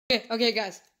Okay,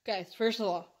 guys, first of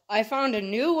all, I found a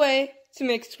new way to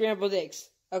make scrambled eggs,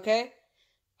 okay?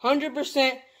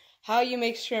 100% how you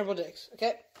make scrambled eggs,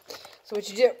 okay? So what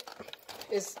you do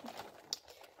is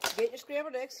you get your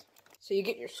scrambled eggs. So you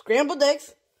get your scrambled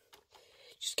eggs.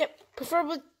 Just get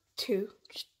preferably 2.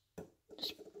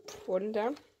 Just put them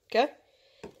down, okay?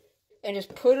 And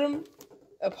just put them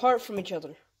apart from each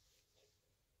other.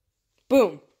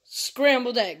 Boom.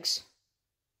 Scrambled eggs.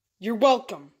 You're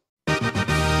welcome.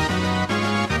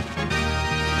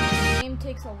 Game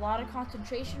takes a lot of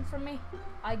concentration from me.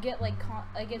 I get like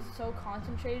I get so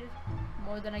concentrated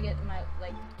more than I get in my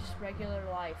like just regular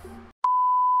life.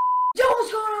 Yo,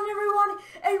 what's going on, everyone,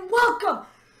 and welcome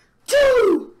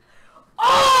to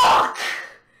Ark!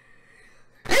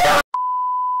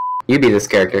 You be this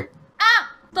character.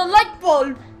 Ah! The light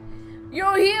bulb!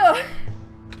 You're here! Oh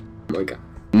my god.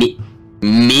 Me?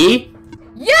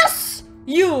 Yes!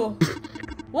 You!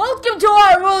 Welcome to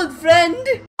our world, friend!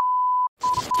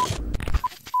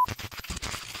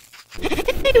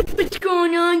 What's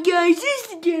going on, guys? This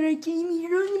is LieutenantJediGamer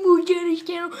here on the Mojadas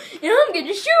channel, and I'm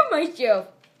gonna shoot myself.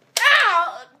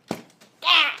 Ow!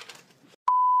 Ah!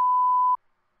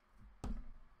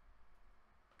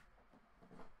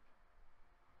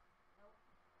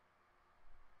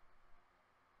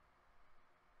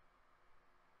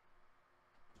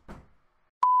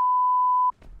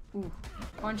 Ooh,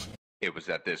 punch. It was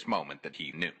at this moment that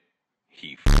he knew.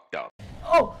 He fucked up.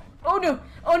 Oh! Oh no!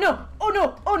 Oh no! Oh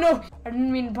no! Oh no! I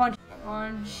didn't mean to punch.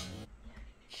 Punch.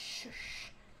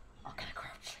 Shush. Oh, gotta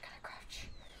crouch.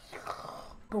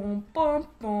 Boom, boom,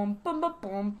 boom, boom, boom,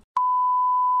 boom.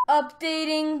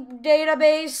 Updating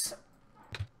database.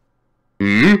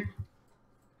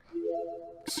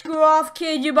 Screw off,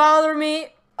 kid. You bother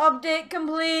me. Update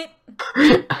complete.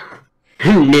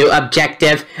 New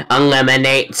objective,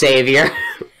 eliminate savior.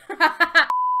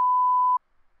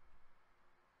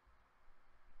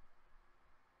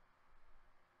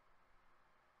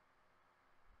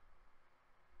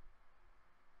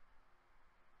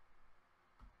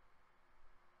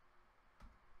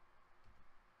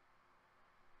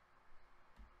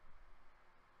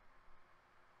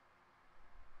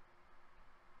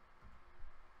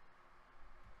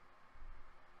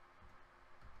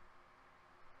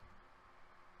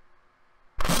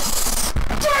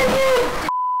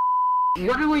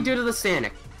 What did we do to the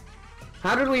Sonic?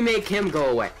 How did we make him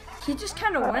go away? He just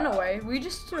kind of went away. We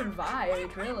just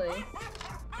survived, really.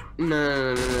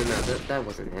 No. That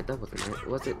wasn't it.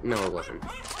 Was it? No, it wasn't.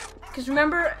 Because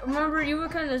remember, you were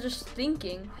kind of just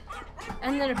thinking,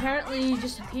 and then apparently you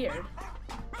just appeared.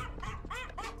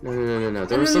 No.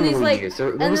 There was someone we used.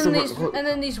 And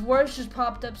then these words just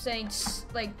popped up saying,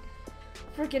 like,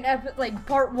 freaking epic, like,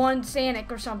 part 1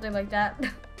 Sonic or something like that.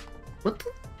 What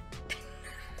the?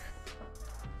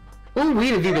 What weed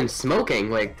have you been smoking?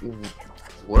 Like,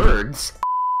 words?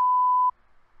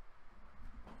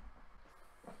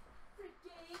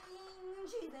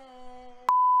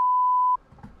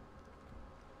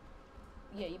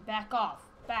 Yeah, you back off.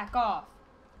 Back off.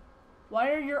 Why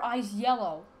are your eyes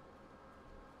yellow?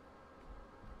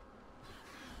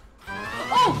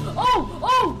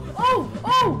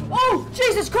 Oh,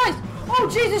 Jesus Christ! Oh,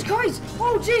 Jesus Christ!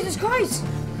 Oh, Jesus Christ!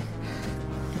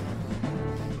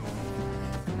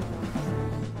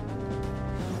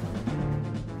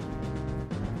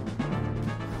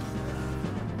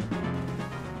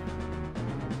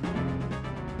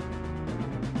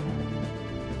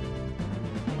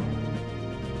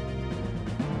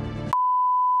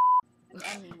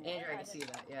 Andrew, I can see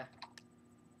that, yeah.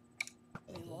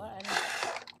 Wait, what?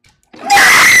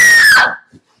 I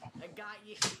got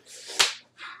you.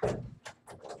 I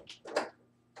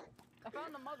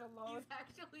found the mother load. He's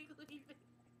actually leaving.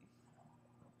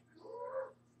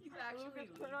 He's actually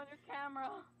leaving. Put it on your camera.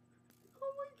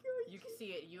 Oh my god. You can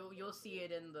see it. You'll see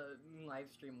it in the live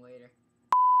stream later.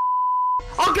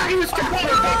 Oh god, he was trapped!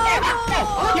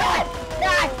 Oh god!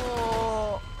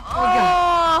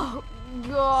 Oh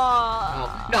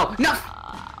god! No! No!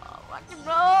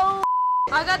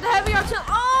 I got the heavy artillery.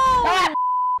 Oh!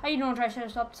 How you doing,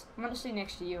 Triceratops? I'm gonna stay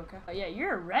next to you, okay? Oh yeah,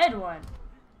 you're a red one.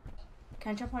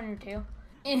 Can I jump on your tail?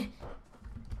 There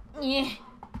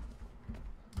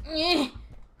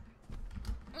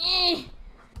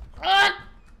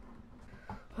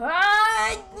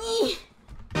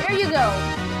you go.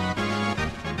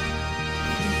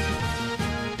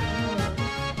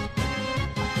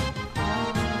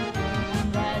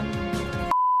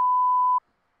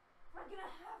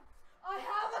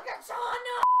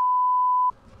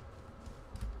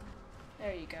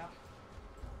 There you go.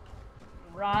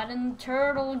 Rotten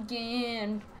turtle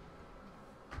again.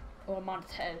 Oh, I'm on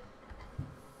its head.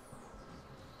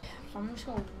 So I'm just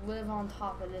gonna live on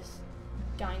top of this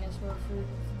dinosaur for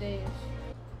days.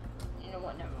 You know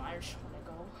what? Never mind. I just wanna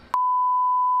go.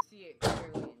 See it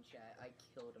clearly in chat. I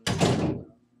killed him.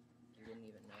 You didn't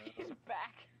even know. He's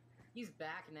back. He's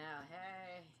back now.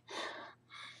 Hey.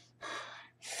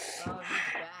 Oh,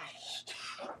 he's back.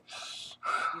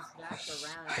 He's back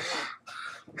around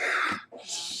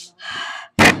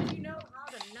here. You know how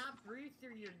to not breathe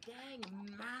through your dang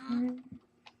mouth.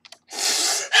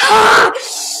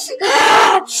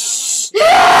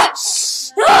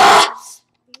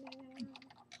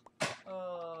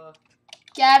 Oh,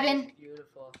 Gavin,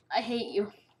 beautiful. I hate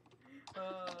you.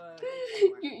 Oh,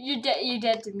 You're dead. You're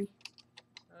dead to me.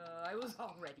 I was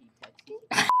already dead.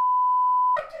 I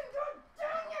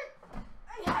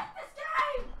hate this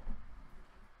game.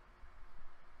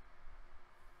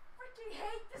 Freaking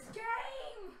hate this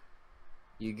game.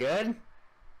 You good?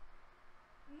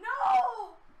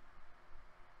 No.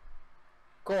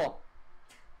 Cool.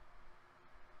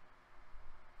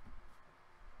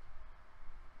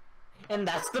 And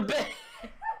that's the bit.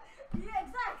 Yeah,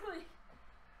 exactly.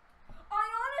 I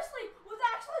honestly was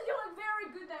actually doing very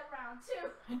good that round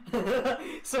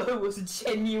too. So it was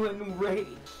genuine rage.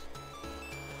 It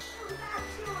was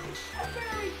actually a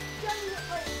very genuine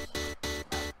rage.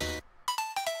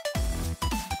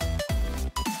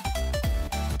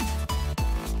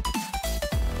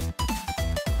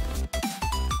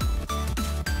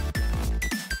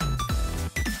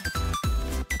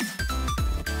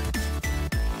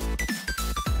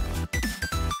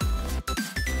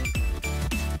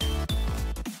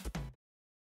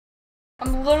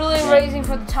 I'm literally raising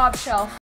for the top shelf.